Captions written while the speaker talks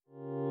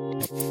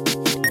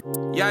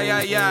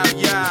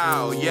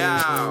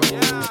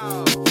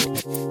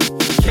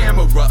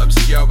Camera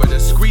obscura, the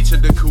screech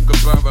of the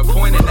kookaburra,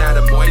 pointing at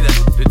a moiter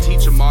to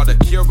teach them all the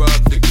cure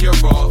of the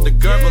cure-all. The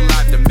gerbil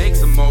life that makes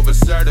them more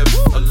assertive,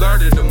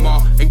 alerted them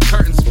all, and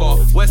curtains fall.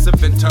 West of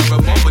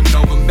Ventura,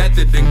 Nova,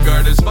 method and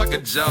girders. Fuck a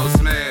Joe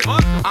Smith.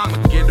 I'ma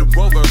get a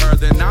rover her,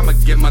 then I'ma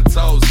get my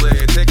toes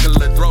lit.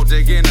 Tickle a throat,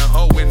 digging a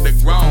hole in the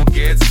grown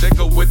kids.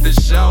 Sticker with the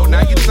show.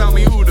 Now you tell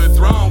me who the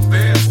throne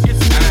fits.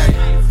 Hey,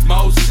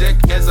 most sick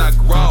as I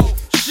grow.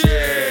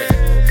 Shit.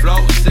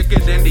 Flow sicker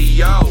than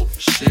the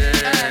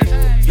ocean.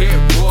 Hit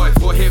Roy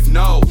for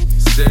hypnosis.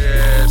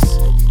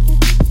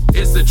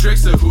 It's the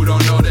trickster who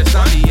don't know this.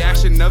 I'm the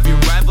action of your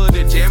rival,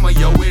 the jammer,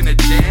 yo in a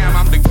jam.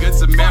 I'm the good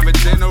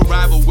Samaritan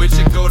arrival, which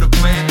should go to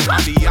plan.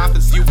 I'm the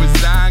office you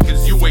resign,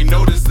 cause you ain't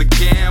noticed the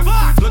cam.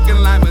 Looking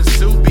like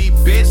Musubi,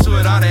 bitch,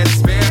 with all that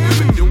spam.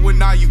 You been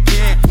doing all you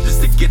can,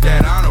 just to get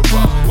that honor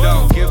roll.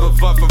 Don't give a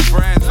fuck for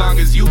friends, long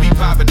as you be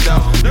poppin'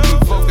 though. You can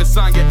focus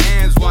on your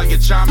ends while your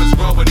charm is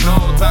growing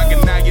old.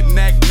 Talking out your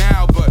neck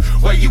now, but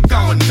where you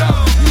going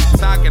though?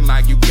 Talking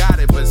like you got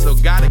it, but still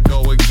gotta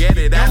go and get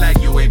it. Act like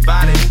you ain't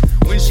bought it.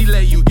 When she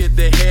let you get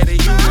the head of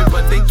human,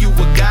 but think you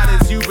a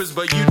goddess, hubris,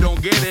 but you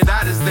don't get it.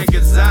 I just think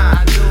it's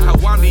I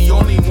I'm the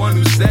only one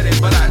who said it,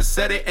 but I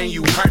said it and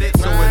you heard it,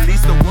 so at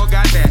least the world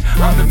got that.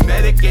 I'm the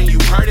medic and you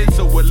heard it,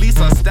 so at least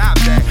I'll stop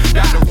that.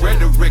 Got the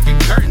rhetoric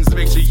and curtains,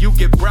 make sure you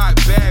get brought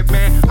back,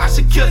 man. I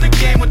should kill the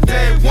game with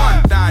day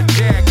one. Thigh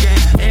jam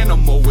gang,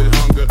 animal with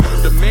hunger.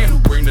 The man who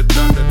bring the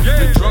thunder.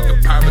 The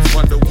drunken pirates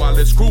wonder while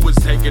his crew is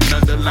taking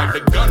under. Like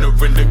the gunner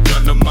in the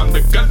gunner, I'm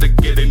the gunner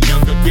getting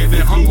younger.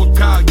 Getting hung with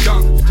Kyle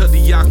Young, till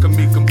the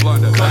alchemy can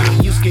blunder.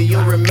 Yusuke,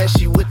 you're a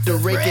messy with the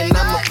Reagan.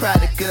 I'm a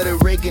product of the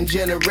Reagan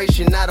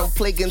generation. I don't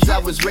play games, I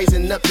was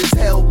raising up this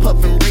hell,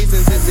 puffin'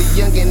 raisins. As a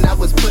youngin', I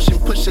was pushing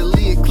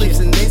Lee Eclipse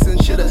and Nathan.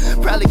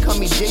 Should've probably called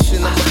me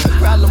Jason. I'm a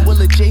problem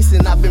with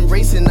adjacent. I've been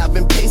racing, I've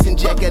been pacing.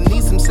 Jack, I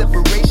need some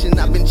separation.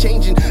 I've been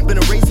changing, been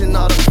erasing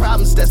all the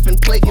problems that's been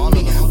plaguing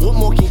me. What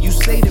more can you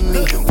say to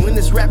me? When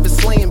this rap is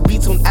slaying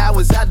beats on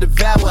hours, I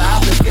devour.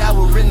 I've been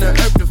scouring the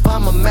earth to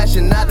find my match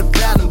and I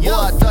devour them. Boy,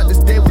 I thought this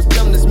day was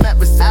done, this map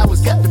was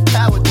ours. Got the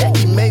power,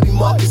 Jackie, maybe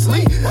Marcus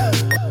Lee.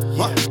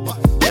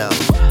 Yeah,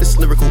 this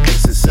lyrical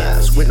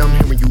exercise. When I'm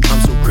hearing you,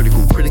 I'm so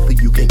critical. Critically,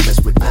 you can't mess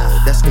with me.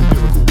 That's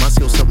empirical. My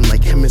skill's something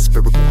like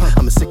hemispherical.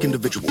 I'm a sick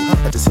individual.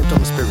 At the same time,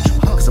 I'm spiritual.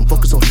 Cause I'm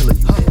focused on healing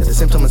you. At the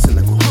same time, I'm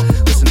cynical.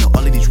 Listen to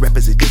all of these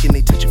rappers, they thinking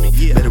they touching me.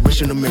 Better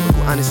wish in a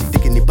miracle. Honestly,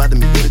 thinking they bother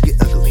me, it'll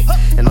get ugly.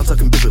 And I'm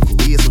talking biblical.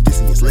 We is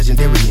Odysseus,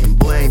 legendary. And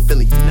boy, I ain't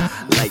feeling you.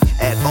 Like,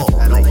 at all.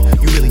 Like,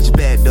 you really just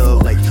bad,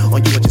 dog. Like,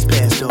 on you, I just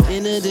passed, dog.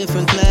 In a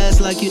different class,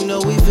 like you know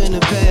we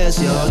finna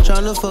pass, y'all.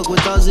 Tryna fuck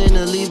with us in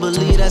the lead,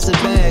 believe that's a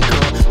bad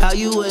call. How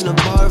you in a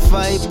bar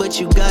fight, but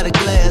you got a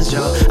glass,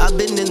 y'all. I've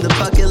been in the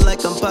pocket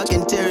like I'm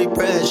fucking Terry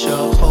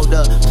Bradshaw. Hold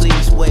up,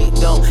 please, wait,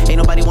 don't. Ain't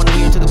nobody wanna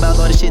hear you talk about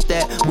all the shit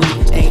that we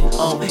ain't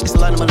on. It's a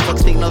lot of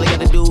motherfuckers thinking all they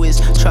gotta do is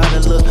try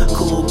to look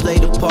cool, play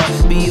the part,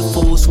 be a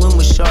fool, swim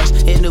with sharks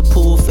in the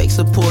pool. Fake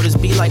supporters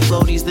be like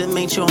floaties, them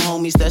ain't your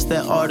homies, that's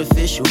that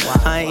artificial.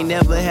 I ain't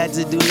never had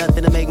to do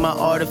nothing to make my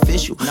art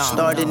official.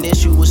 Start an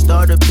issue with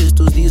starter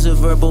pistols, these are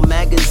verbal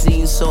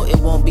magazines, so it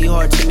won't be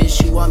hard to miss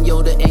you. I'm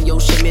Yoda and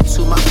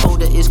Yoshimitsu, my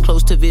coda is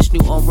close to Vishnu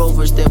on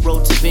rovers that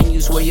rode to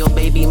venues where your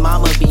baby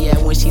mama be at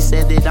when she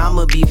said that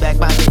I'ma be back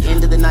by the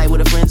end of the night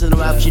with her friends in the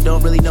ride, but you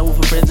don't really know if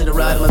her friends in the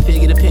ride. My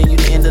pig in the pen, you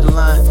the end of the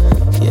line.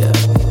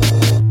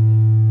 Yeah.